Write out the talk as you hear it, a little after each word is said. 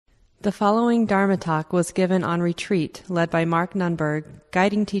The following Dharma talk was given on retreat, led by Mark Nunberg,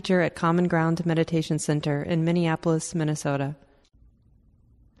 guiding teacher at Common Ground Meditation Center in Minneapolis, Minnesota.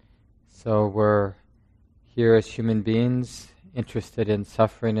 So we're here as human beings, interested in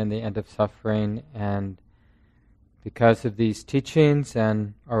suffering and the end of suffering, and because of these teachings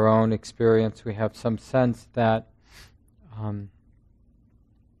and our own experience, we have some sense that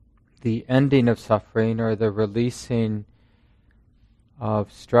the ending of suffering, or the releasing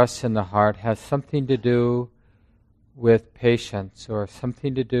of stress in the heart, has something to do with patience, or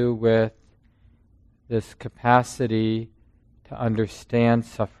something to do with this capacity to understand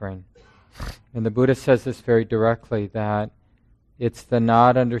suffering. And the Buddha says this very directly, that it's the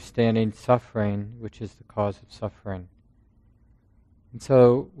not understanding suffering which is the cause of suffering. And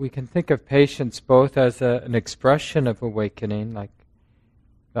so we can think of patience both as an expression of awakening, like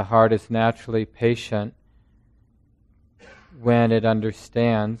the heart is naturally patient when it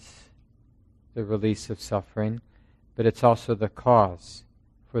understands the release of suffering, but it's also the cause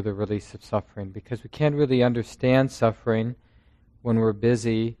for the release of suffering, because we can't really understand suffering when we're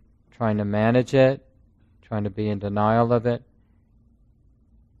busy trying to manage it, trying to be in denial of it,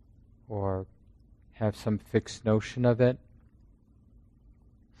 or have some fixed notion of it.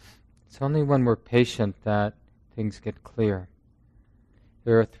 It's only when we're patient that things get clear.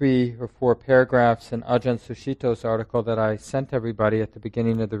 There are 3 or 4 paragraphs in Ajahn Sushito's article that I sent everybody at the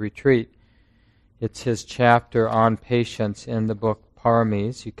beginning of the retreat. It's his chapter on patience in the book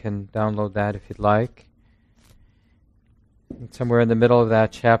Paramis. You can download that if you'd like. And somewhere in the middle of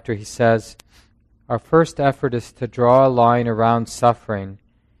that chapter he says, our first effort is to draw a line around suffering,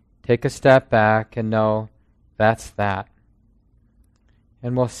 take a step back and know that's that.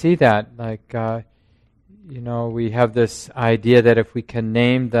 And we'll see that, we have this idea that if we can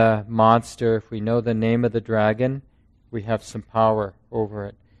name the monster, if we know the name of the dragon, we have some power over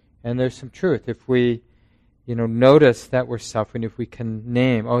it. And there's some truth. If we, notice that we're suffering, if we can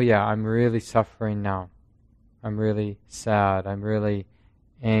name, oh yeah, I'm really suffering now. I'm really sad. I'm really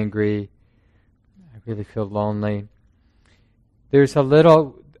angry. I really feel lonely. There's a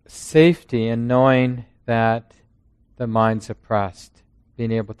little safety in knowing that the mind's oppressed,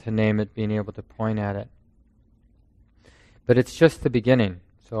 being able to name it, being able to point at it. But it's just the beginning.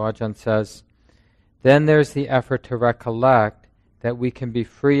 So Ajahn says, then there's the effort to recollect that we can be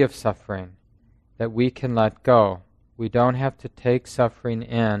free of suffering, that we can let go. We don't have to take suffering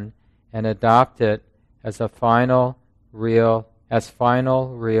in and adopt it as final, real, and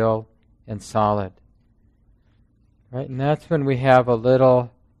solid. Right? And that's when we have a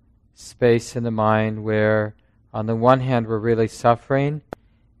little space in the mind where on the one hand we're really suffering,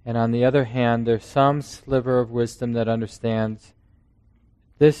 and on the other hand there's some sliver of wisdom that understands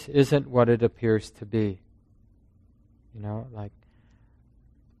this isn't what it appears to be.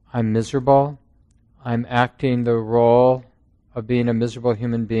 I'm miserable. I'm acting the role of being a miserable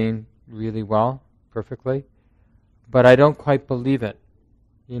human being really well, perfectly, but I don't quite believe it.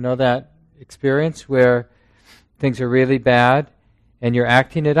 You know that experience where things are really bad and you're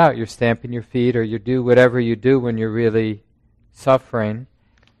acting it out, you're stamping your feet, or you do whatever you do when you're really suffering,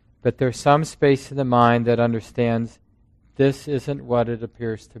 but there's some space in the mind that understands this isn't what it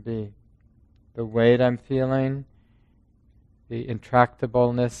appears to be. The weight I'm feeling, the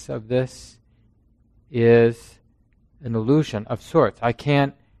intractableness of this is an illusion of sorts. I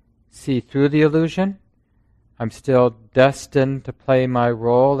can't see through the illusion. I'm still destined to play my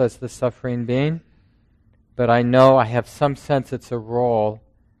role as the suffering being, but I know I have some sense it's a role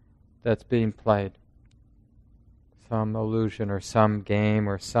that's being played. Some illusion or some game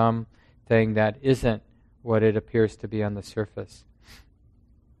or something that isn't what it appears to be on the surface.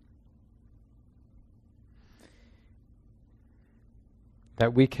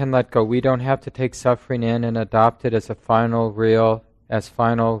 That we can let go. We don't have to take suffering in and adopt it as final, real,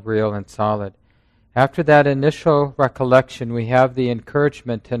 and solid. After that initial recollection, we have the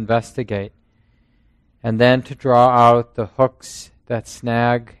encouragement to investigate, and then to draw out the hook that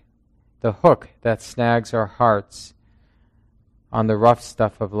snags our hearts on the rough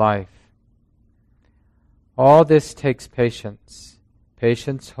stuff of life. All this takes patience.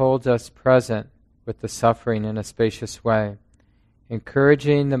 Patience holds us present with the suffering in a spacious way,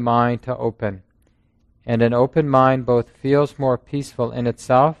 encouraging the mind to open. And an open mind both feels more peaceful in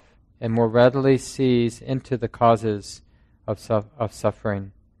itself and more readily sees into the causes of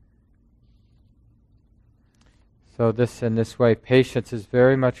suffering. So in this way, patience is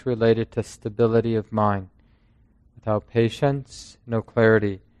very much related to stability of mind. Without patience, no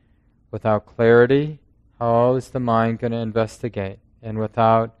clarity. Without clarity, how is the mind going to investigate? And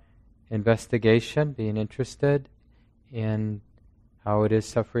without investigation, being interested in how it is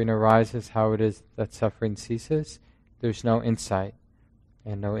suffering arises, how it is that suffering ceases, there's no insight.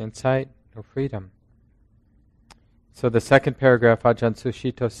 And no insight, no freedom. So the second paragraph, Ajahn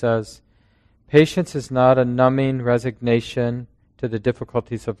Sushito says, patience is not a numbing resignation to the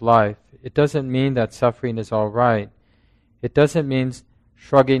difficulties of life. It doesn't mean that suffering is all right. It doesn't mean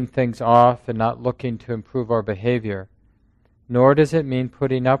shrugging things off and not looking to improve our behavior. Nor does it mean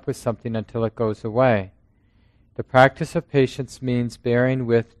putting up with something until it goes away. The practice of patience means bearing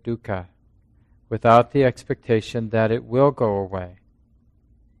with dukkha, without the expectation that it will go away.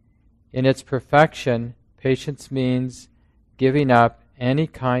 In its perfection, patience means giving up any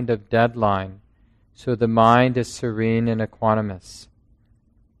kind of deadline so the mind is serene and equanimous.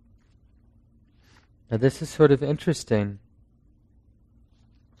 Now this is sort of interesting,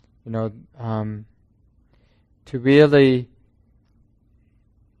 to really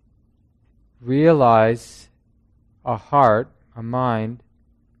realize a heart, a mind,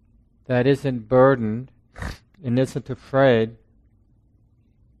 that isn't burdened and isn't afraid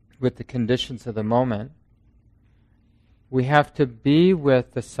with the conditions of the moment. We have to be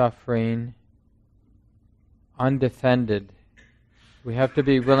with the suffering undefended. We have to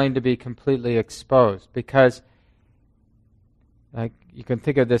be willing to be completely exposed, because you can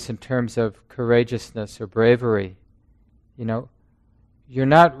think of this in terms of courageousness or bravery. You're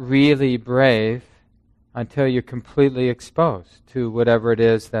not really brave until you're completely exposed to whatever it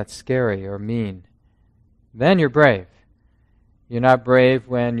is that's scary or mean. Then you're brave. You're not brave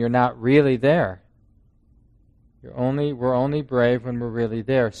when you're not really there. We're only brave when we're really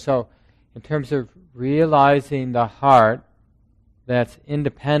there. So, in terms of realizing the heart that's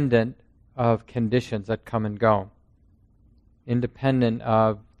independent of conditions that come and go, independent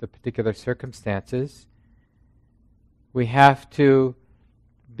of the particular circumstances, we have to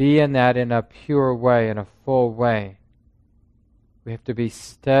be in that in a pure way, in a full way. We have to be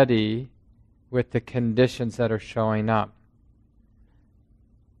steady with the conditions that are showing up.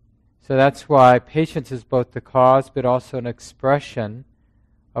 So that's why patience is both the cause but also an expression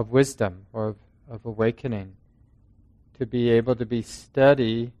of wisdom or of awakening. To be able to be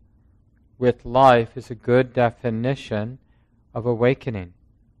steady with life is a good definition of awakening.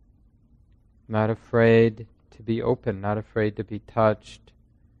 Not afraid to be open, not afraid to be touched.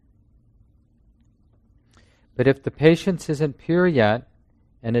 But if the patience isn't pure yet,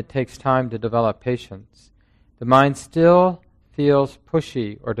 and it takes time to develop patience, the mind still feels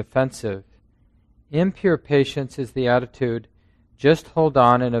pushy or defensive. Impure patience is the attitude, just hold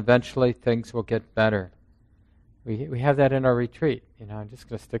on and eventually things will get better. We have that in our retreat. I'm just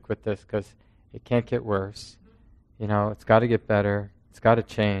going to stick with this because it can't get worse. It's got to get better. It's got to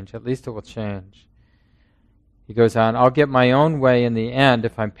change. At least it will change. He goes on, I'll get my own way in the end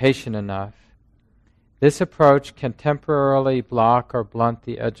if I'm patient enough. This approach can temporarily block or blunt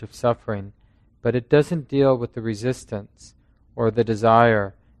the edge of suffering, but it doesn't deal with the resistance or the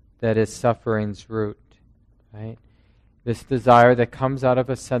desire that is suffering's root. Right? This desire that comes out of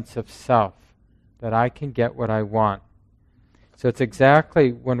a sense of self, that I can get what I want. So it's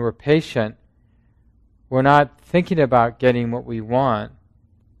exactly when we're patient, we're not thinking about getting what we want.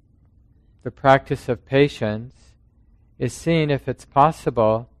 The practice of patience is seeing if it's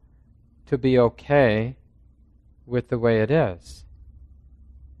possible to be okay with the way it is.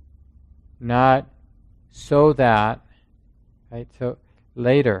 Not so that, right, so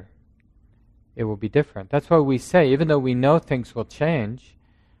later it will be different. That's why we say, even though we know things will change,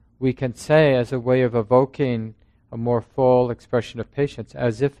 we can say as a way of evoking a more full expression of patience,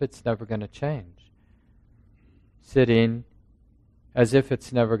 as if it's never going to change. Sitting as if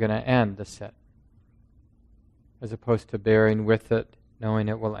it's never going to end, the sit, as opposed to bearing with it, knowing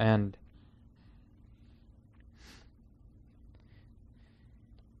it will end.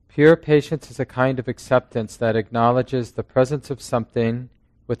 Pure patience is a kind of acceptance that acknowledges the presence of something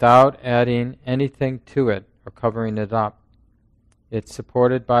without adding anything to it or covering it up. It's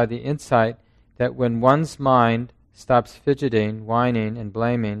supported by the insight that when one's mind stops fidgeting, whining, and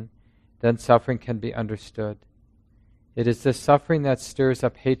blaming, then suffering can be understood. It is this suffering that stirs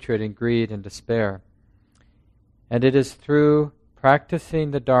up hatred and greed and despair. And it is through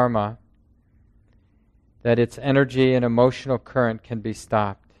practicing the Dharma that its energy and emotional current can be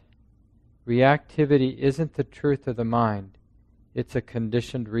stopped. Reactivity isn't the truth of the mind. It's a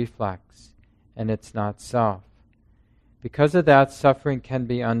conditioned reflex, and it's not self. Because of that, suffering can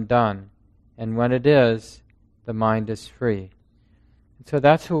be undone, and when it is, the mind is free. And so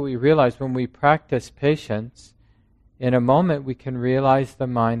that's what we realize when we practice patience. In a moment, we can realize the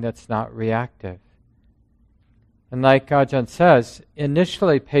mind that's not reactive. And like Ajahn says,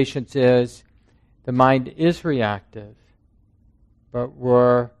 initially patience is, the mind is reactive. but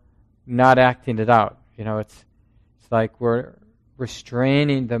we're not acting it out. It's like we're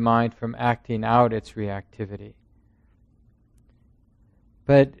restraining the mind from acting out its reactivity.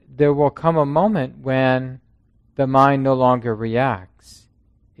 But there will come a moment when the mind no longer reacts.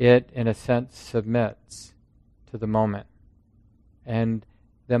 It, in a sense, submits to the moment. And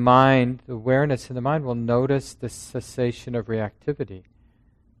the mind, the awareness in the mind will notice the cessation of reactivity.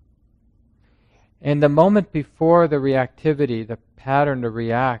 And the moment before the reactivity, the pattern to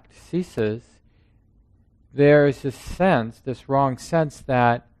react ceases, there is this sense, this wrong sense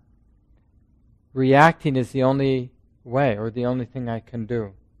that reacting is the only way or the only thing I can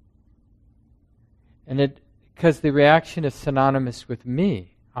do. And because the reaction is synonymous with me.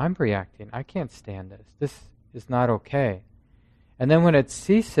 I'm reacting. I can't stand this. This is not okay. And then when it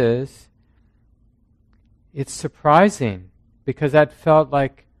ceases, it's surprising because that felt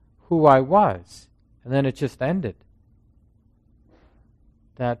like who I was. And then it just ended.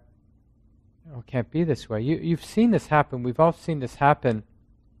 That, it can't be this way. You've seen this happen. We've all seen this happen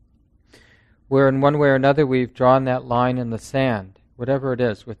where in one way or another we've drawn that line in the sand, whatever it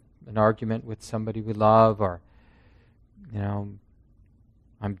is, with an argument with somebody we love, or,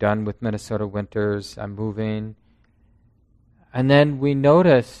 I'm done with Minnesota winters, I'm moving. And then we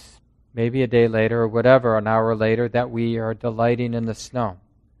notice, maybe a day later or whatever, an hour later, that we are delighting in the snow.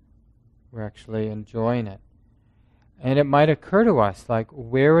 We're actually enjoying it. And it might occur to us, like,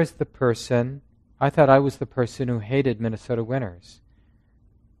 where is the person? I thought I was the person who hated Minnesota winters.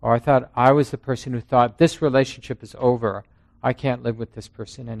 Or I thought I was the person who thought, this relationship is over. I can't live with this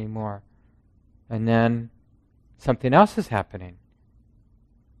person anymore. And then something else is happening.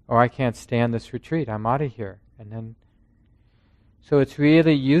 Or I can't stand this retreat. I'm out of here. And then, so it's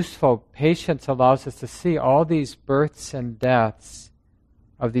really useful. Patience allows us to see all these births and deaths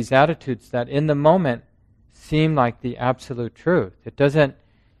of these attitudes that in the moment seem like the absolute truth.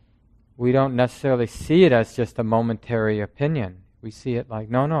 We don't necessarily see it as just a momentary opinion. We see it like,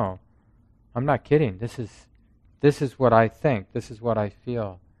 no, I'm not kidding. This is what I think. This is what I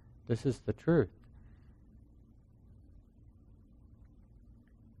feel. This is the truth.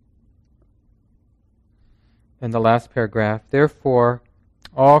 In the last paragraph, therefore,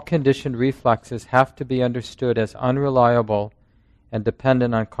 all conditioned reflexes have to be understood as unreliable and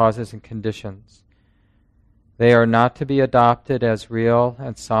dependent on causes and conditions. They are not to be adopted as real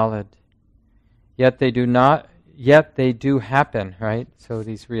and solid. Yet they do happen, right? So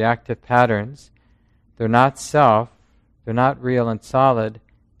these reactive patterns, they're not self, they're not real and solid,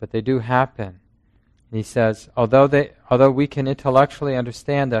 but they do happen. And he says, although we can intellectually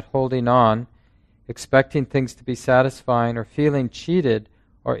understand that holding on, expecting things to be satisfying, or feeling cheated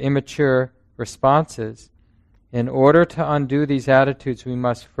or immature responses, in order to undo these attitudes, we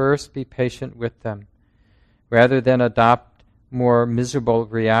must first be patient with them, rather than adopt more miserable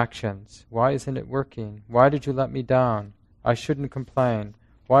reactions. Why isn't it working? Why did you let me down? I shouldn't complain.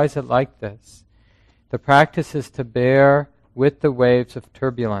 Why is it like this? The practice is to bear with the waves of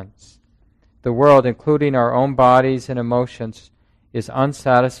turbulence. The world, including our own bodies and emotions, is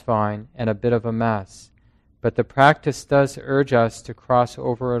unsatisfying and a bit of a mess. But the practice does urge us to cross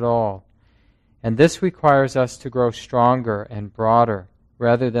over it all. And this requires us to grow stronger and broader,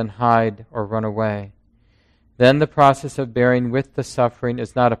 rather than hide or run away. Then the process of bearing with the suffering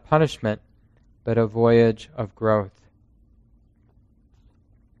is not a punishment, but a voyage of growth.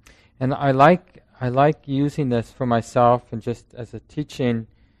 And I like using this for myself and just as a teaching.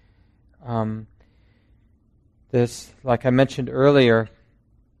 This, like I mentioned earlier,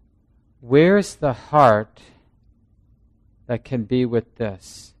 where's the heart that can be with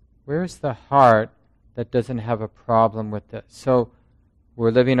this? Where's the heart that doesn't have a problem with this? So we're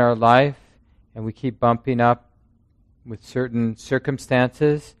living our life and we keep bumping up with certain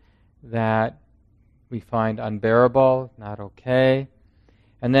circumstances that we find unbearable, not okay.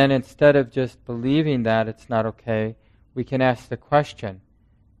 And then instead of just believing that it's not okay, we can ask the question,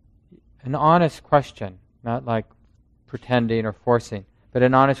 an honest question, not like pretending or forcing, but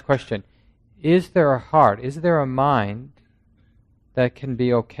an honest question. Is there a heart, is there a mind that can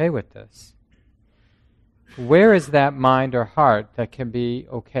be okay with this? Where is that mind or heart that can be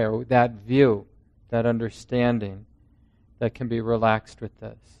okay, or that view, that understanding that can be relaxed with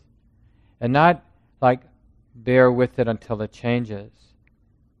this? And not like bear with it until it changes,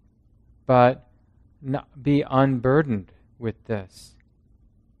 but not be unburdened with this.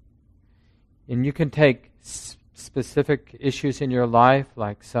 And you can take specific issues in your life,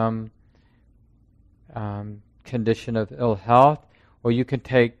 like some condition of ill health, or you can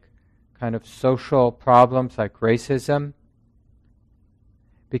take kind of social problems like racism.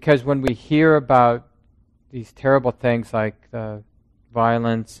 Because when we hear about these terrible things like the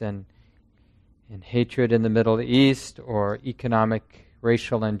violence and hatred in the Middle East, or economic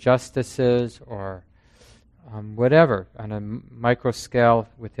racial injustices, or whatever, on a micro scale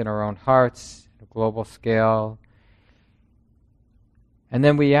within our own hearts, a global scale. And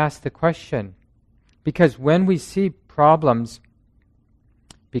then we ask the question, because when we see problems,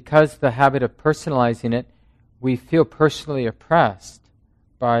 because the habit of personalizing it, we feel personally oppressed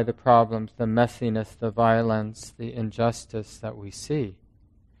by the problems, the messiness, the violence, the injustice that we see.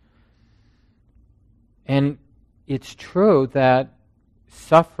 And it's true that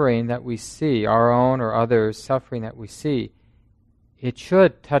suffering that we see, our own or others' suffering that we see, it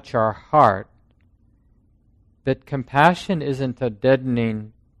should touch our heart. But compassion isn't a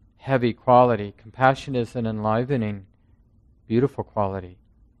deadening, heavy quality. Compassion is an enlivening, beautiful quality.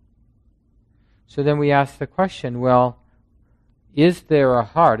 So then we ask the question, well, is there a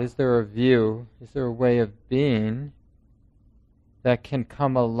heart, is there a view, is there a way of being that can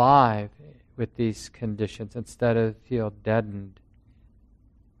come alive with these conditions instead of feel deadened,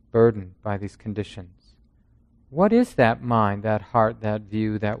 burdened by these conditions? What is that mind, that heart, that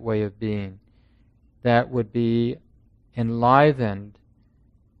view, that way of being that would be enlivened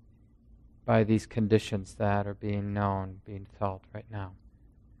by these conditions that are being known, being felt right now?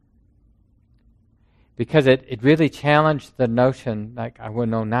 Because it really challenged the notion, like, I will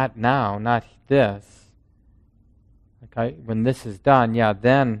know not now, not this. Like when this is done,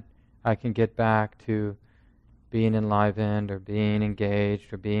 then I can get back to being enlivened or being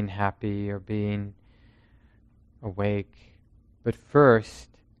engaged or being happy or being awake. But first,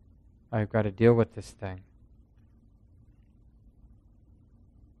 I've got to deal with this thing.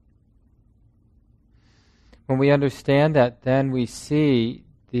 When we understand that, then we see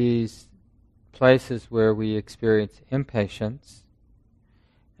these places where we experience impatience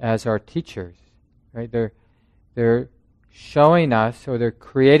as our teachers, right? They're showing us, or they're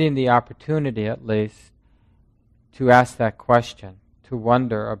creating the opportunity at least, to ask that question, to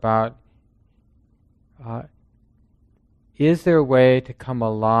wonder about, is there a way to come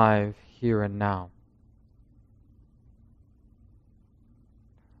alive here and now?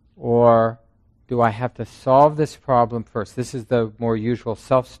 Or do I have to solve this problem first? This is the more usual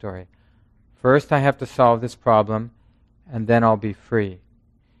self-story. First I have to solve this problem, and then I'll be free.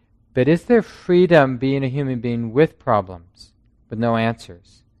 But is there freedom being a human being with problems, with no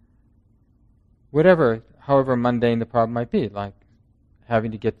answers? However mundane the problem might be, like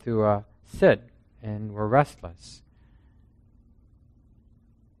having to get through a sit and we're restless.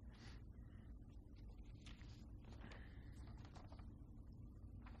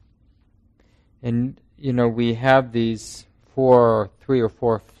 And, we have these 3 or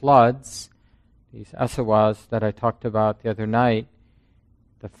 4 floods, these asawas that I talked about the other night.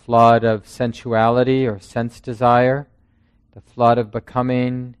 The flood of sensuality or sense desire, the flood of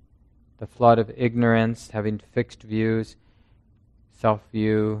becoming, the flood of ignorance, having fixed views,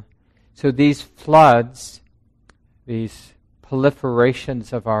 self-view. So these floods, these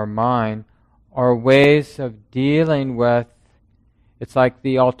proliferations of our mind, are ways of dealing with, it's like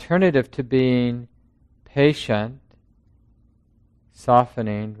the alternative to being patient,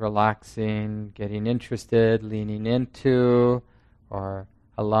 softening, relaxing, getting interested, leaning into, or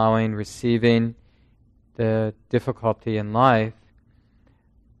allowing, receiving the difficulty in life.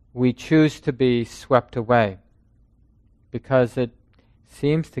 We choose to be swept away because it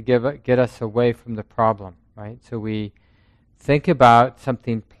seems to get us away from the problem, right? So we think about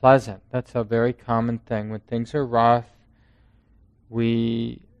something pleasant. That's a very common thing. When things are rough,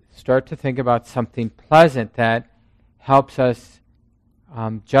 we start to think about something pleasant that helps us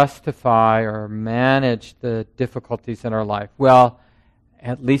justify or manage the difficulties in our life. Well,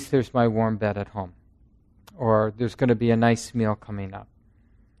 at least there's my warm bed at home, or there's going to be a nice meal coming up.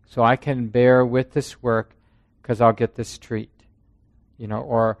 So I can bear with this work because I'll get this treat,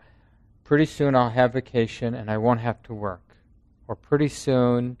 or pretty soon I'll have vacation and I won't have to work, or pretty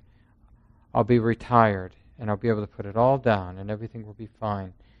soon I'll be retired and I'll be able to put it all down and everything will be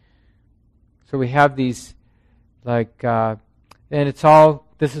fine. So we have these, and it's all,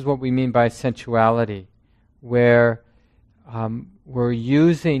 this is what we mean by sensuality, where we're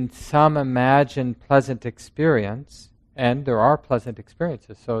using some imagined pleasant experience, and there are pleasant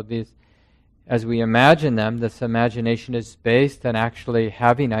experiences. So these, as we imagine them, this imagination is based on actually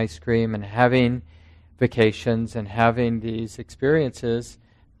having ice cream and having vacations and having these experiences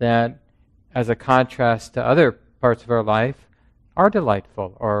that, as a contrast to other parts of our life, are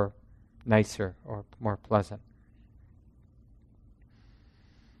delightful or nicer or more pleasant.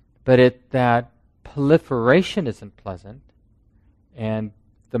 But that proliferation isn't pleasant, and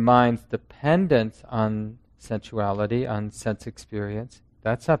the mind's dependence on sensuality, on sense experience.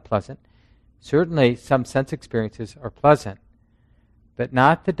 That's not pleasant. Certainly some sense experiences are pleasant, but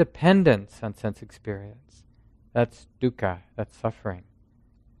not the dependence on sense experience. That's dukkha, that's suffering.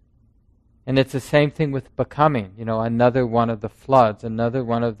 And it's the same thing with becoming, another one of the floods, another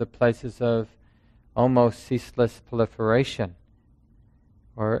one of the places of almost ceaseless proliferation.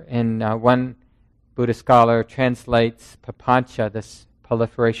 Or in one Buddhist scholar translates papancha, this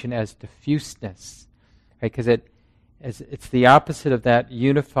proliferation, as diffuseness, right? Because it's the opposite of that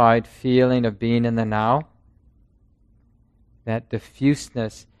unified feeling of being in the now, that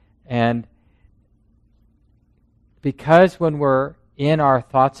diffuseness. And because when we're in our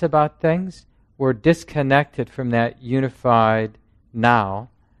thoughts about things, we're disconnected from that unified now.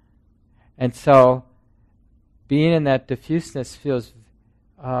 And so being in that diffuseness feels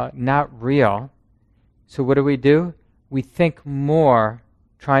not real. So what do? We think more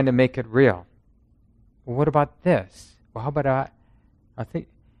trying to make it real. Well, what about this? Well, how about I think,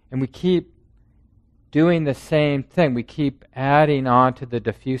 and we keep doing the same thing. We keep adding on to the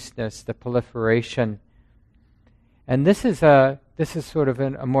diffuseness, the proliferation. And this is sort of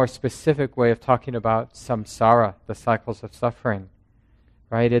a more specific way of talking about samsara, the cycles of suffering,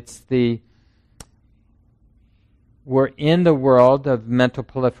 right? We're in the world of mental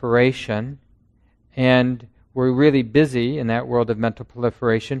proliferation, and we're really busy in that world of mental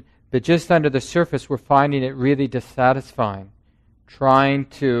proliferation, but just under the surface we're finding it really dissatisfying, trying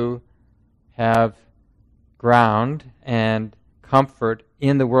to have ground and comfort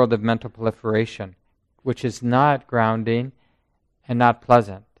in the world of mental proliferation, which is not grounding and not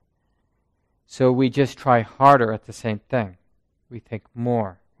pleasant. So we just try harder at the same thing. We think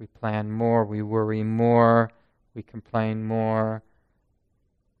more, we plan more, we worry more, we complain more,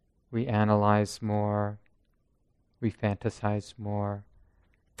 we analyze more, we fantasize more,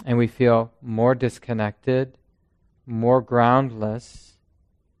 and we feel more disconnected, more groundless,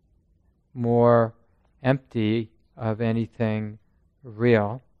 more empty of anything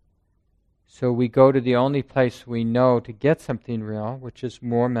real. So we go to the only place we know to get something real, which is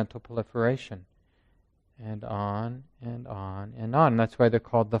more mental proliferation. And on and on and on. And that's why they're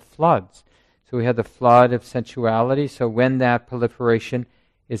called the floods. So we have the flood of sensuality. So when that proliferation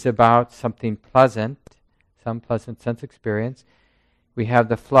is about something pleasant, some pleasant sense experience, we have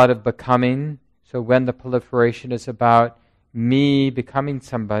the flood of becoming. So when the proliferation is about me becoming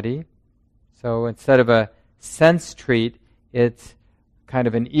somebody, so instead of a sense treat, it's kind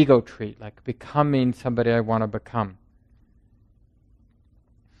of an ego treat, like becoming somebody I want to become.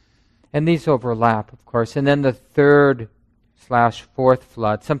 And these overlap, of course. And then the third/fourth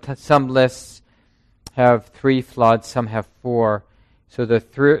flood. Some lists have 3 floods, some have 4. So the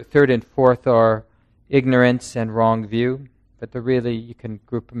third and fourth are ignorance and wrong view, but really you can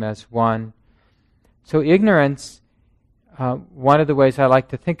group them as one. So ignorance, one of the ways I like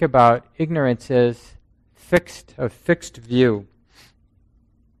to think about ignorance is a fixed view.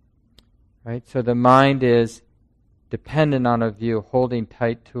 Right? So the mind is dependent on a view, holding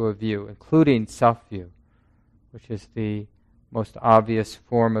tight to a view, including self-view, which is the most obvious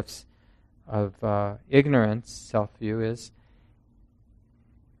form of ignorance, self-view is.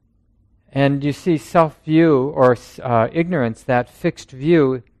 And you see self-view or ignorance, that fixed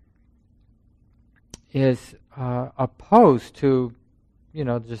view, is opposed to,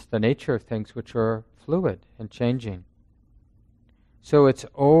 just the nature of things, which are fluid and changing. So it's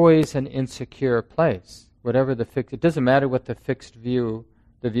always an insecure place. Whatever it doesn't matter what the view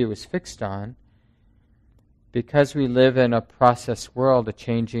is fixed on, because we live in a process world, a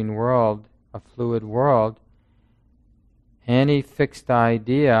changing world, a fluid world, any fixed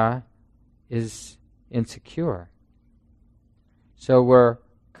idea is insecure. So we're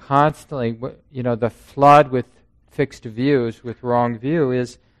constantly, the flood with fixed views, with wrong view,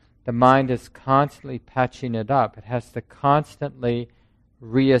 is the mind is constantly patching it up. It has to constantly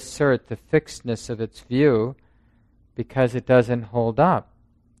reassert the fixedness of its view because it doesn't hold up.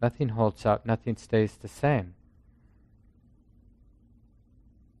 Nothing holds up. Nothing stays the same.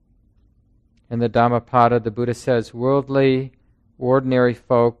 In the Dhammapada, the Buddha says, worldly, ordinary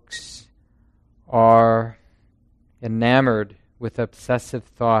folks are enamored with obsessive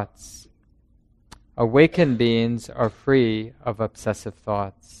thoughts. Awakened beings are free of obsessive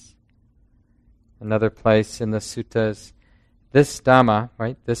thoughts. Another place in the suttas, this Dhamma,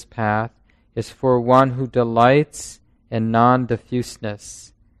 right, this path, is for one who delights in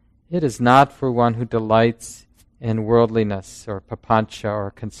non-diffuseness. It is not for one who delights in worldliness or papancha or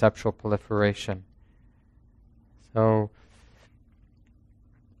conceptual proliferation. So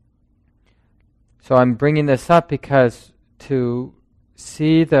I'm bringing this up because to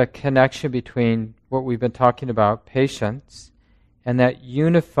see the connection between what we've been talking about, patience, and that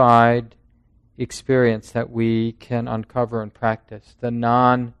unified experience that we can uncover and practice, the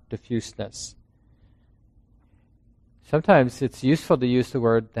non-diffuseness. Sometimes it's useful to use the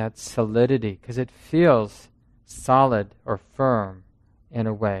word that solidity because it feels solid or firm in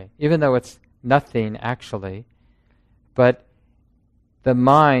a way, even though it's nothing actually, but the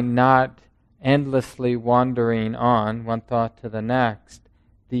mind not endlessly wandering on one thought to the next,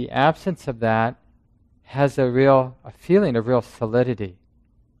 the absence of that has a feeling of real solidity,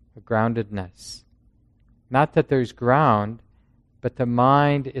 a groundedness. Not that there's ground, but the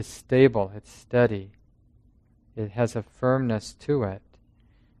mind is stable, it's steady. It has a firmness to it.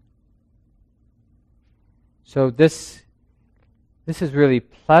 So this is really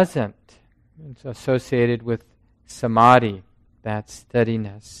pleasant. It's associated with samadhi, that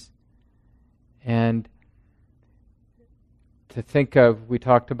steadiness. And to think of, we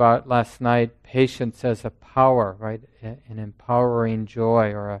talked about last night, patience as a power, right? An empowering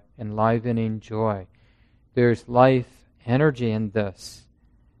joy or an enlivening joy. There's life energy in this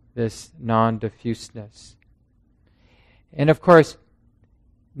non-diffuseness. And of course,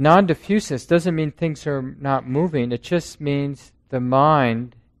 non-diffuseness doesn't mean things are not moving. It just means the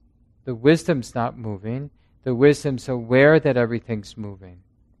mind, the wisdom's not moving. The wisdom's aware that everything's moving.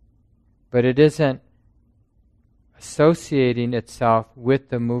 But it isn't associating itself with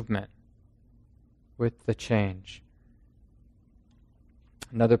the movement, with the change.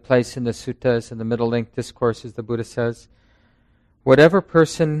 Another place in the suttas, in the middle length discourses, the Buddha says, whatever a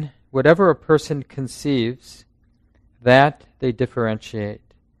person conceives, that they differentiate.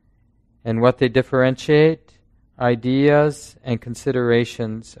 And what they differentiate, ideas and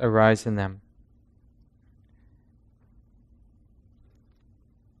considerations arise in them.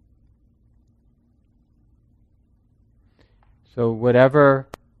 So whatever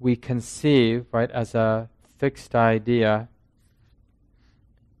we conceive, right, as a fixed idea,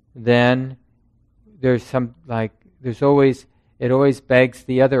 then it always begs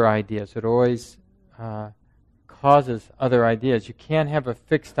the other ideas. It always causes other ideas. You can't have a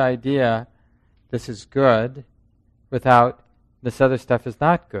fixed idea, this is good, without this other stuff is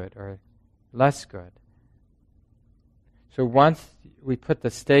not good or less good. So once we put the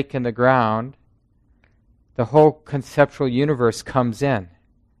stake in the ground, the whole conceptual universe comes in.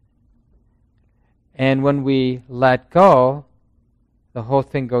 And when we let go, the whole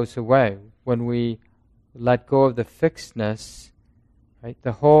thing goes away. When we let go of the fixedness, right,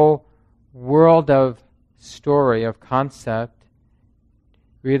 the whole world of story, of concept,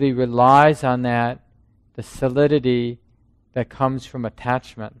 really relies on that, the solidity that comes from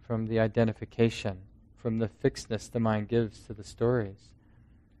attachment, from the identification, from the fixedness the mind gives to the stories.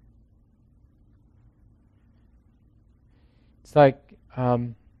 It's like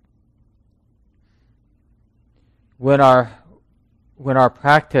when our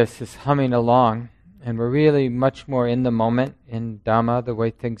practice is humming along and we're really much more in the moment, in Dhamma, the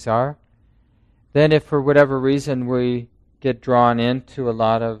way things are, then if for whatever reason we get drawn into a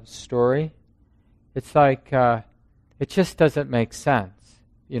lot of story, it's like it just doesn't make sense.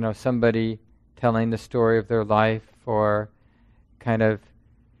 Somebody telling the story of their life or kind of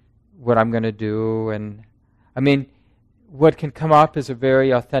what I'm going to do. And I mean, what can come up is a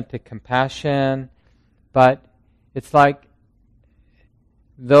very authentic compassion, but it's like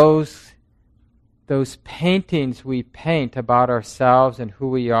those paintings we paint about ourselves and who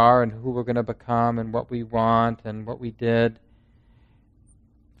we are and who we're going to become and what we want and what we did,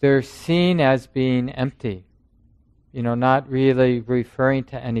 they're seen as being empty, not really referring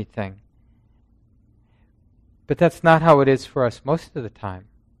to anything. But that's not how it is for us most of the time,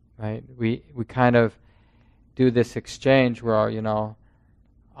 right? We kind of do this exchange where,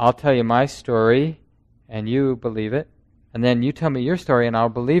 I'll tell you my story and you believe it, and then you tell me your story and I'll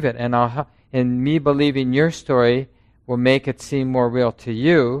believe it, and me believing your story will make it seem more real to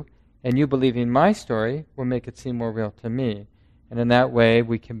you, and you believing my story will make it seem more real to me. And in that way,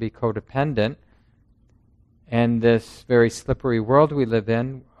 we can be codependent, and this very slippery world we live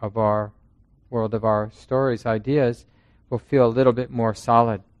in, of our world of our stories, ideas, will feel a little bit more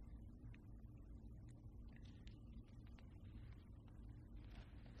solid.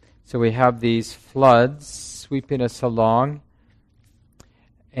 So we have these floods sweeping us along,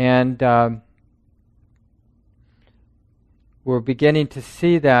 and we're beginning to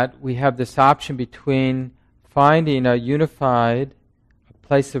see that we have this option between finding a unified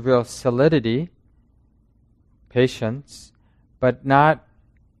place of real solidity, patience, but not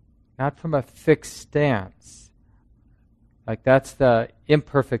from a fixed stance. Like that's the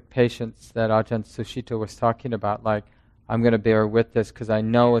imperfect patience that Ajahn Sushita was talking about. Like, I'm going to bear with this because I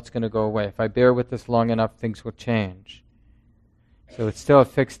know it's going to go away. If I bear with this long enough, things will change. So it's still a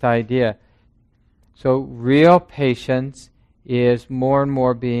fixed idea. So real patience is more and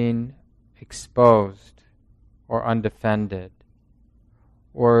more being exposed or undefended,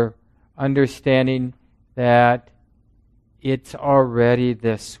 or understanding that it's already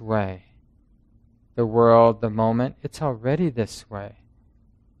this way. The world, the moment, it's already this way.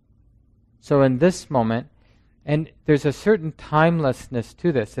 So in this moment, and there's a certain timelessness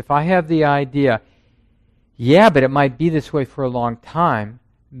to this. If I have the idea, yeah, but it might be this way for a long time,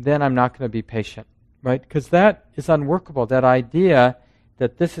 then I'm not going to be patient, right? Because that is unworkable. That idea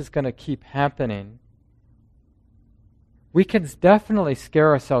that this is going to keep happening. We can definitely scare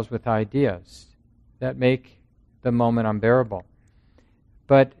ourselves with ideas that make the moment unbearable.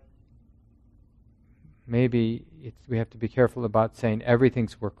 But maybe we have to be careful about saying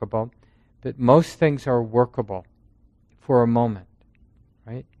everything's workable. But most things are workable for a moment,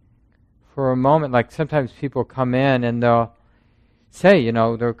 right? For a moment, like sometimes people come in and they'll say,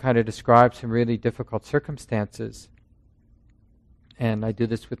 they'll kind of describe some really difficult circumstances. And I do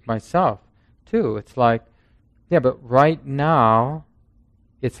this with myself, too. It's like, yeah, but right now,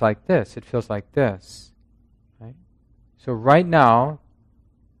 it's like this. It feels like this, right? So right now,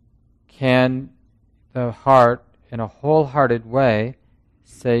 can the heart, in a wholehearted way,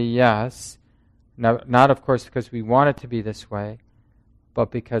 say yes, not of course because we want it to be this way, but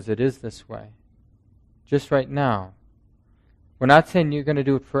because it is this way. Just right now. We're not saying you're going to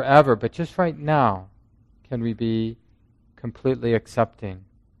do it forever, but just right now can we be completely accepting.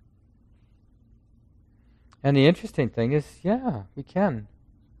 And the interesting thing is, yeah, we can.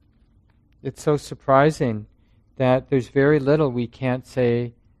 It's so surprising that there's very little we can't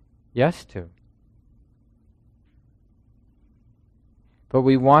say yes to. But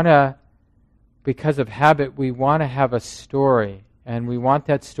we want to, because of habit, we want to have a story, and we want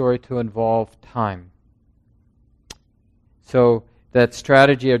that story to involve time. So that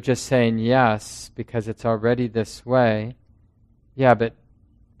strategy of just saying yes because it's already this way, yeah, but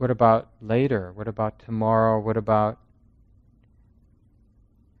what about later? What about tomorrow? What about...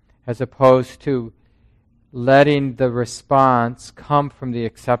 As opposed to letting the response come from the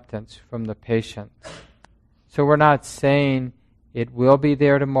acceptance, from the patience. So we're not saying it will be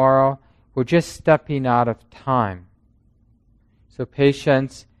there tomorrow. We're just stepping out of time. So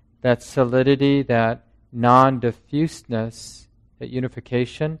patience, that solidity, that non-diffuseness, that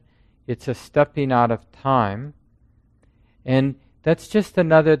unification, it's a stepping out of time. And that's just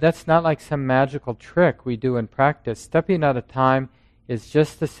that's not like some magical trick we do in practice. Stepping out of time is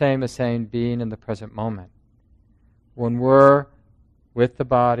just the same as saying being in the present moment. When we're with the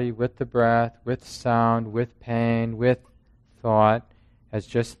body, with the breath, with sound, with pain, with thought, as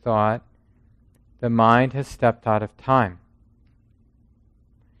just thought, the mind has stepped out of time.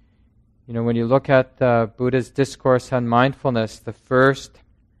 When you look at the Buddha's discourse on mindfulness, the first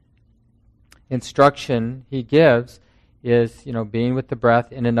instruction he gives is, being with the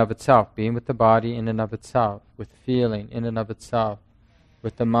breath in and of itself, being with the body in and of itself, with feeling in and of itself,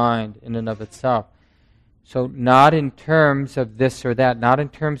 with the mind in and of itself. So not in terms of this or that, not in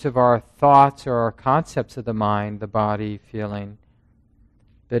terms of our thoughts or our concepts of the mind, the body, feeling,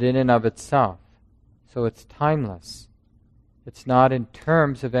 but in and of itself. So it's timeless. It's not in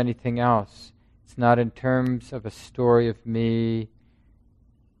terms of anything else. It's not in terms of a story of me.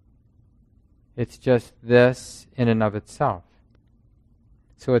 It's just this in and of itself.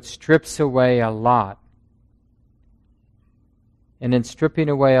 So it strips away a lot. And in stripping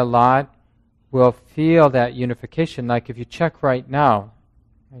away a lot, we'll feel that unification. Like if you check right now,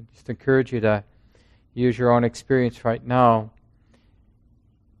 I just encourage you to use your own experience right now.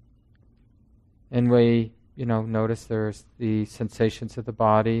 And we, notice there's the sensations of the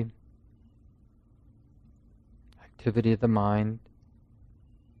body, activity of the mind.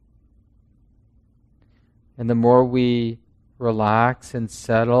 And the more we relax and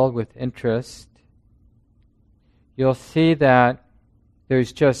settle with interest, you'll see that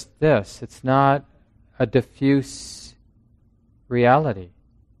there's just this. It's not a diffuse reality.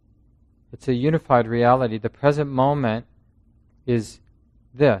 It's a unified reality. The present moment is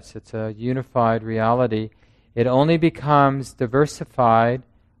this. It's a unified reality. It only becomes diversified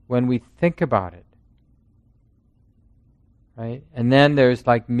when we think about it. Right? And then there's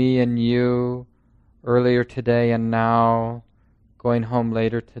like me and you, earlier today and now, going home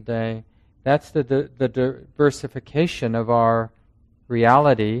later today. That's the diversification of our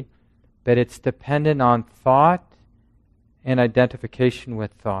reality, but it's dependent on thought and identification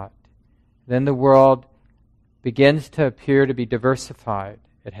with thought. Then the world begins to appear to be diversified.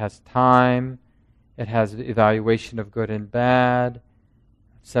 It has time, It has evaluation of good and bad,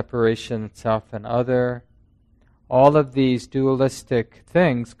 separation of self and other. All of these dualistic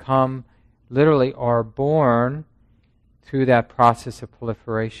things literally are born through that process of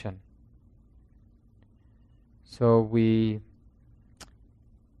proliferation. So we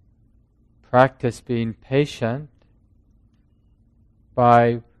practice being patient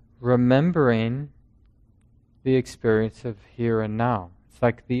by remembering the experience of here and now. It's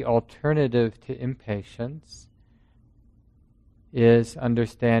like the alternative to impatience is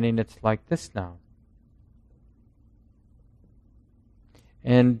understanding it's like this now.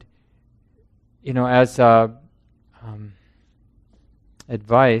 And, as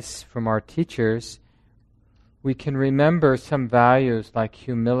advice from our teachers, we can remember some values like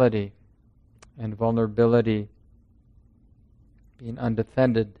humility and vulnerability, being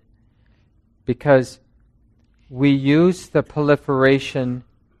undefended, because we use the proliferation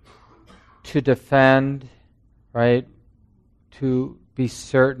to defend, right, to be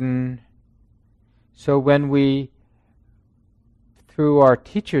certain. So through our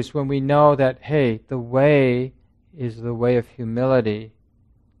teachers, when we know that, hey, the way is the way of humility,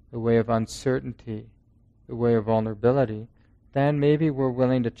 the way of uncertainty, the way of vulnerability, then maybe we're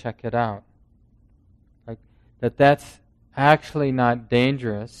willing to check it out. Like that's actually not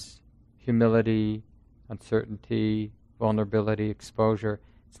dangerous. Humility, uncertainty, vulnerability, exposure.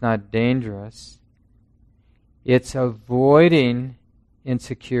 It's not dangerous. It's avoiding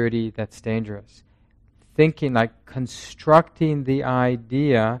insecurity that's dangerous. Thinking, like constructing the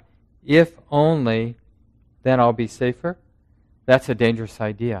idea, if only, then I'll be safer. That's a dangerous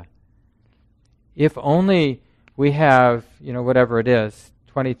idea. If only we have, whatever it is,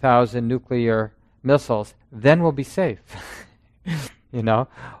 20,000 nuclear missiles, then we'll be safe.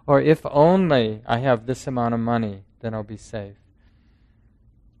 Or if only I have this amount of money, then I'll be safe.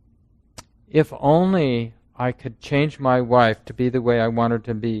 If only I could change my wife to be the way I want her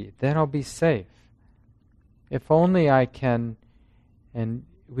to be, then I'll be safe. If only I can, and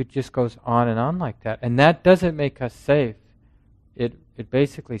it just goes on and on like that. And that doesn't make us safe. It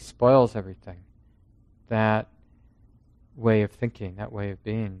basically spoils everything. That way of thinking, that way of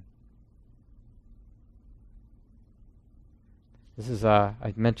being. This is,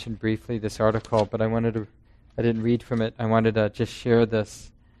 I mentioned briefly this article, but I didn't read from it. I wanted to just share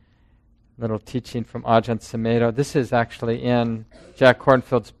this little teaching from Ajahn Sumedho. This is actually in Jack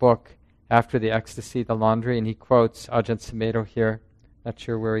Kornfield's book, After the Ecstasy, the Laundry, and he quotes Ajahn Sumedho here. Not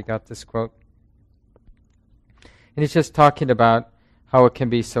sure where he got this quote. And he's just talking about how it can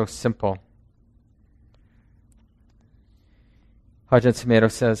be so simple. Ajahn Sumedho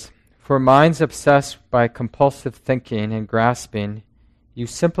says, "For minds obsessed by compulsive thinking and grasping, you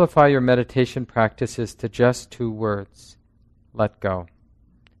simplify your meditation practices to just 2 words, let go."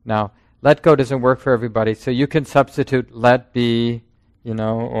 Now, let go doesn't work for everybody, so you can substitute let be,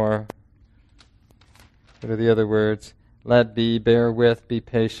 or what are the other words? Let be, bear with, be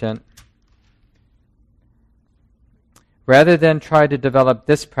patient. Rather than try to develop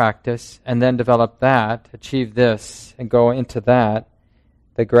this practice and then develop that, achieve this and go into that,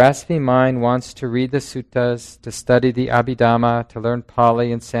 the grasping mind wants to read the suttas, to study the Abhidhamma, to learn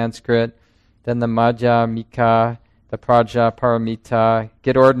Pali and Sanskrit, then the Madhyamika, the Prajaparamita,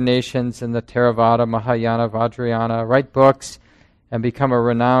 get ordinations in the Theravada, Mahayana, Vajrayana, write books, and become a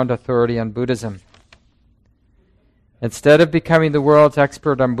renowned authority on Buddhism. Instead of becoming the world's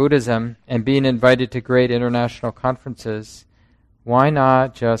expert on Buddhism and being invited to great international conferences, why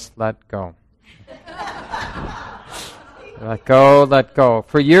not just let go? Let go, let go.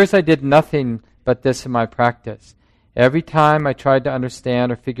 For years I did nothing but this in my practice. Every time I tried to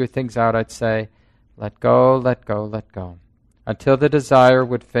understand or figure things out, I'd say, let go, let go, let go, until the desire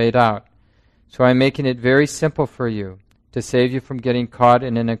would fade out. So I'm making it very simple for you to save you from getting caught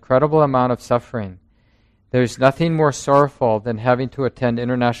in an incredible amount of suffering. There's nothing more sorrowful than having to attend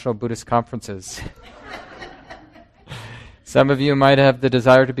international Buddhist conferences. Some of you might have the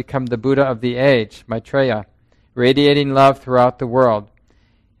desire to become the Buddha of the age, Maitreya, radiating love throughout the world.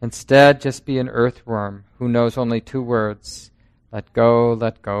 Instead, just be an earthworm who knows only 2 words, let go,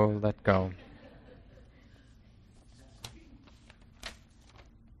 let go, let go.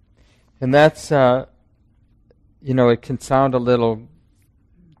 And that's, it can sound a little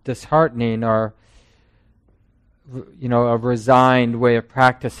disheartening or a resigned way of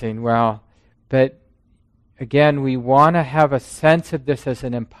practicing. Well, but again, we want to have a sense of this as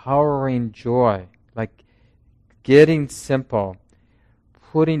an empowering joy, like getting simple,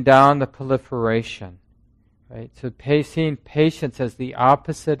 putting down the proliferation, right? So seeing patience as the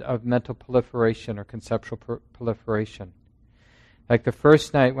opposite of mental proliferation or conceptual proliferation. Like the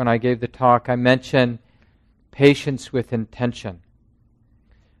first night when I gave the talk, I mentioned patience with intention.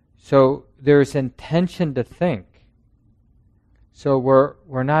 So there's intention to think. So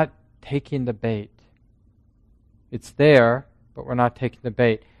we're not taking the bait. It's there, but we're not taking the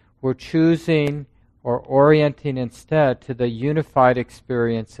bait. We're choosing or orienting instead to the unified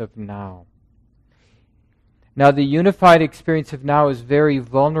experience of now. Now, the unified experience of now is very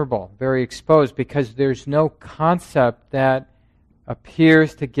vulnerable, very exposed, because there's no concept that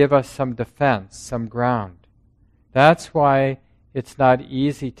appears to give us some defense, some ground. That's why it's not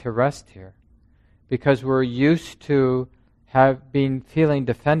easy to rest here, because we're used to feeling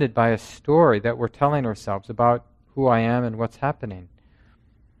defended by a story that we're telling ourselves about who I am and what's happening.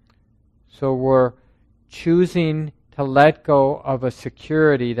 So we're choosing to let go of a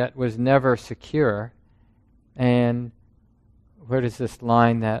security that was never secure. And where is this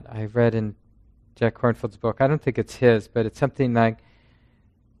line that I read in Jack Kornfield's book? I don't think it's his, but it's something like,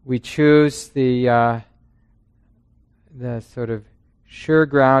 we choose the sort of sure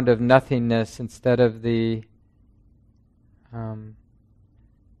ground of nothingness instead of the I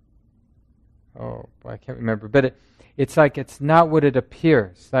can't remember, but it's like it's not what it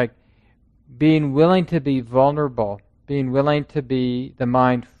appears. Like being willing to be vulnerable, being willing to be the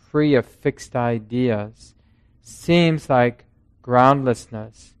mind free of fixed ideas seems like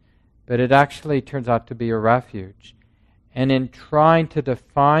groundlessness, but it actually turns out to be a refuge. And in trying to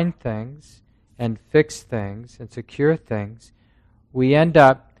define things and fix things and secure things, we end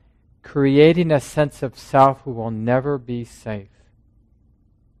up creating a sense of self who will never be safe.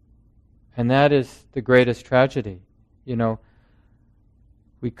 And that is the greatest tragedy. You know,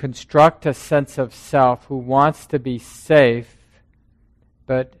 we construct a sense of self who wants to be safe,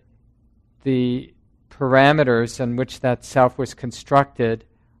 but the parameters in which that self was constructed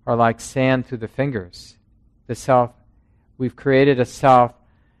are like sand through the fingers. The self, we've created a self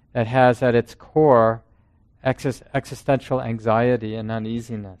that has at its core existential anxiety and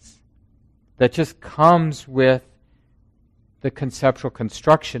uneasiness that just comes with the conceptual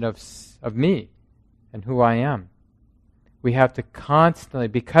construction of me and who I am. We have to constantly,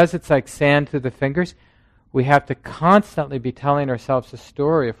 because it's like sand through the fingers, we have to constantly be telling ourselves a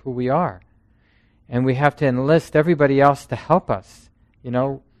story of who we are. And we have to enlist everybody else to help us. You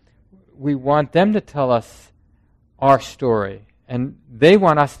know, we want them to tell us our story, and they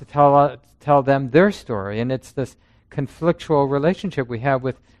want us to tell them their story. And it's this conflictual relationship we have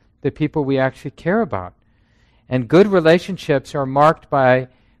with the people we actually care about. And good relationships are marked by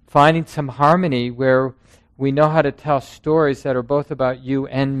finding some harmony where we know how to tell stories that are both about you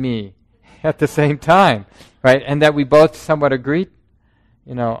and me at the same time, right? And that we both somewhat agree,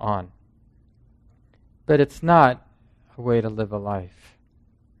 on. But it's not a way to live a life,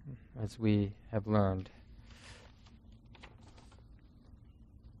 as we have learned.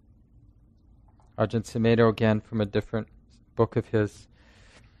 Ajahn Sumedho, again, from a different book of his.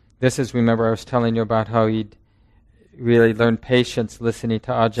 This is, remember, I was telling you about how he'd really learned patience listening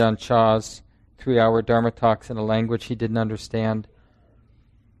to Ajahn Chah's 3-hour Dharma talks in a language he didn't understand,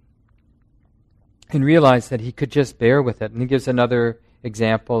 and realized that he could just bear with it. And he gives another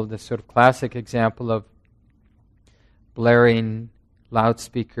example, this sort of classic example of blaring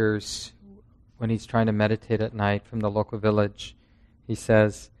loudspeakers when he's trying to meditate at night from the local village. He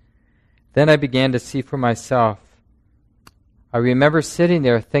says, "Then I began to see for myself. I remember sitting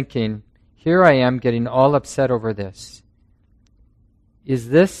there thinking, here I am getting all upset over this. Is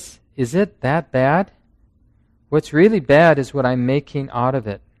it that bad? What's really bad is what I'm making out of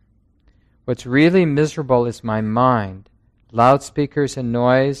it. What's really miserable is my mind. Loudspeakers and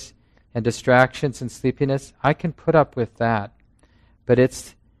noise and distractions and sleepiness, I can put up with that. But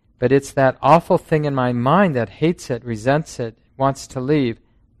it's that awful thing in my mind that hates it, resents it, wants to leave.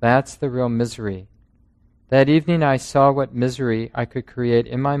 That's the real misery. That evening I saw what misery I could create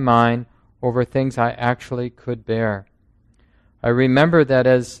in my mind over things I actually could bear. I remember that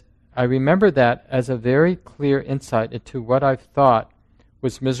as a very clear insight into what I've thought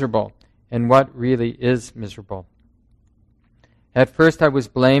was miserable and what really is miserable. At first I was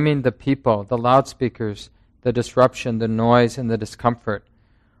blaming the people, the loudspeakers, the disruption, the noise, and the discomfort.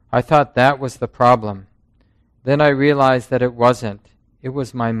 I thought that was the problem. Then I realized that it wasn't. It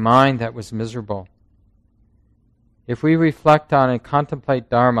was my mind that was miserable. If we reflect on and contemplate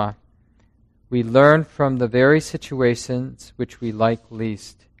Dharma, we learn from the very situations which we like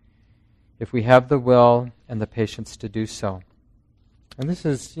least, if we have the will and the patience to do so. And this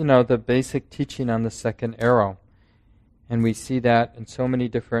is, the basic teaching on the second arrow. And we see that in so many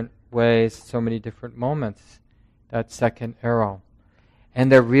different ways, so many different moments, that second arrow. And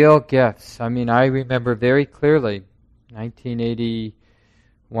they're real gifts. I remember very clearly,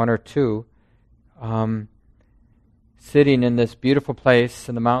 1981 or 2, sitting in this beautiful place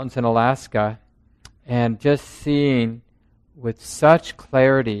in the mountains in Alaska and just seeing with such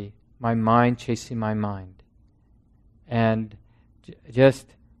clarity my mind chasing my mind. And just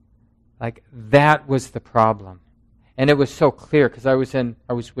like that was the problem. And it was so clear because I was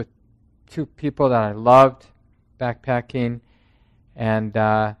with two people that I loved, backpacking, and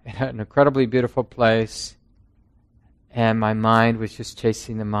in an incredibly beautiful place, and my mind was just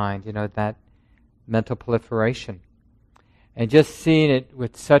chasing the mind, that mental proliferation. And just seeing it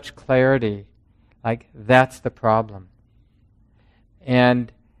with such clarity, like that's the problem.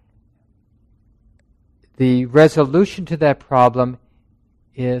 And the resolution to that problem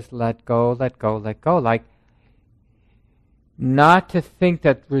is let go, let go, let go. Like not to think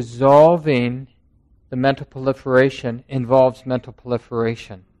that resolving the mental proliferation involves mental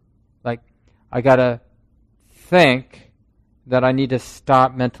proliferation. Like I gotta think that I need to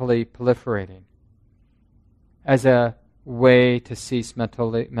stop mentally proliferating as a way to cease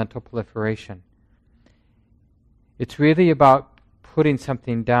mental proliferation. It's really about putting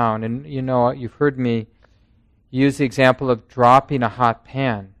something down. And you've heard me use the example of dropping a hot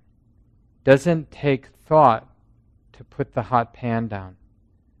pan. Doesn't take thought to put the hot pan down.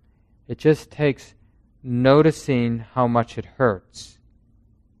 It just takes noticing how much it hurts.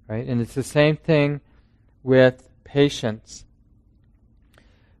 Right? And it's the same thing with patience.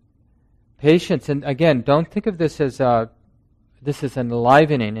 Patience, and again, don't think of this as an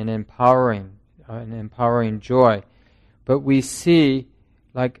enlivening and empowering joy. But we see,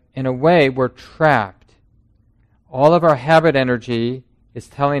 like, in a way, we're trapped. All of our habit energy is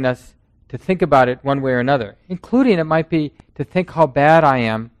telling us to think about it one way or another, including it might be to think how bad I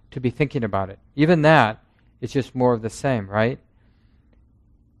am to be thinking about it. Even that is just more of the same, right?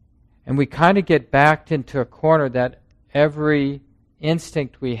 And we kind of get backed into a corner that every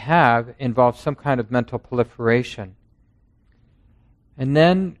instinct we have involves some kind of mental proliferation. And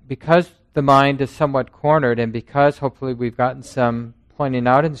then, because the mind is somewhat cornered, and because hopefully we've gotten some pointing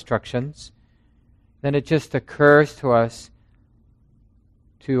out instructions, then it just occurs to us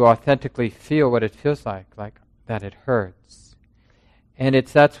to authentically feel what it feels like that it hurts. And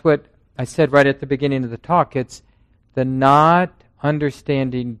that's what I said right at the beginning of the talk. It's the not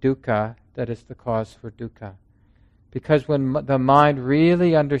understanding dukkha that is the cause for dukkha. Because when the mind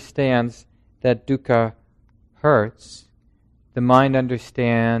really understands that dukkha hurts, the mind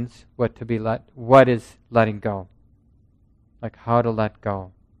understands what is letting go, like how to let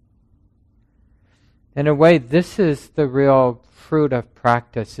go. In a way, this is the real fruit of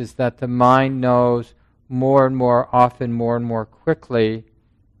practice, is that the mind knows more and more often, more and more quickly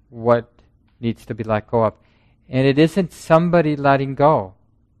what needs to be let go of. And it isn't somebody letting go.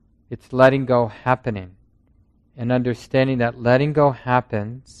 It's letting go happening. And understanding that letting go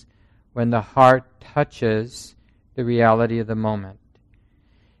happens when the heart touches the reality of the moment.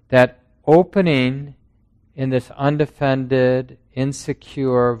 That opening in this undefended,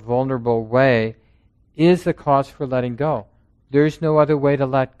 insecure, vulnerable way is the cause for letting go. There's no other way to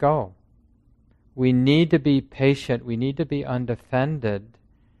let go. We need to be patient. We need to be undefended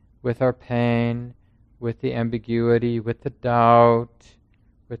with our pain, with the ambiguity, with the doubt,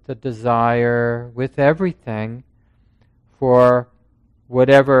 with the desire, with everything, for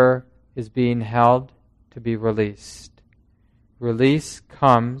whatever is being held to be released. Release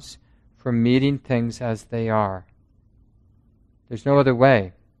comes from meeting things as they are. There's no other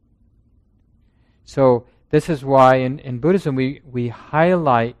way. So this is why in Buddhism we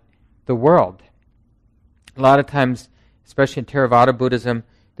highlight the world. A lot of times, especially in Theravada Buddhism,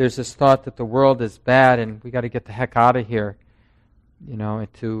 there's this thought that the world is bad and we got to get the heck out of here,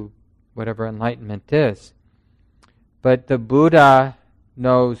 into whatever enlightenment is. But the Buddha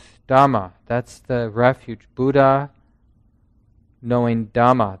knows Dhamma. That's the refuge. Buddha knowing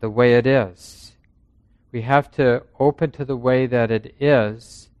Dhamma, the way it is. We have to open to the way that it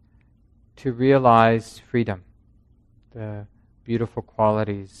is to realize freedom, the beautiful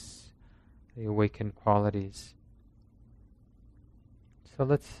qualities, the awakened qualities. So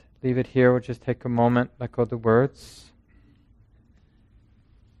let's leave it here. We'll just take a moment, let go of the words.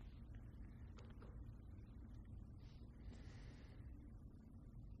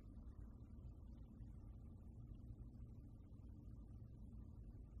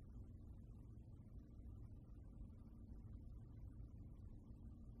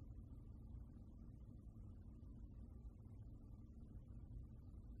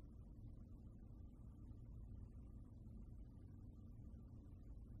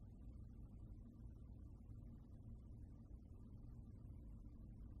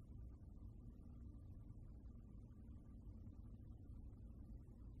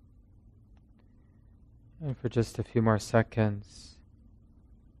 And for just a few more seconds,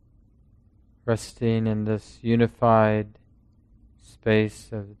 resting in this unified space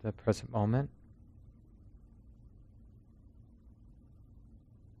of the present moment.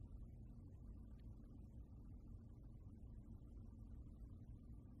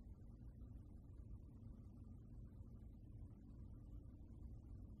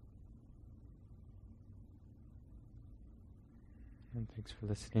 And thanks for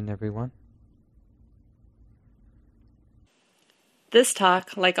listening, everyone. This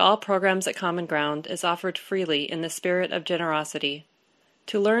talk, like all programs at Common Ground, is offered freely in the spirit of generosity.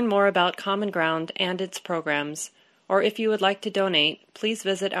 To learn more about Common Ground and its programs, or if you would like to donate, please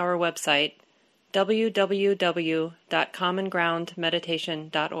visit our website,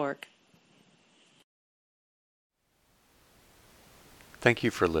 www.commongroundmeditation.org. Thank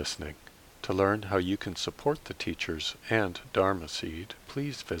you for listening. To learn how you can support the teachers and Dharma Seed,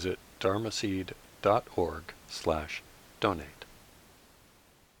 please visit dharmaseed.org/donate.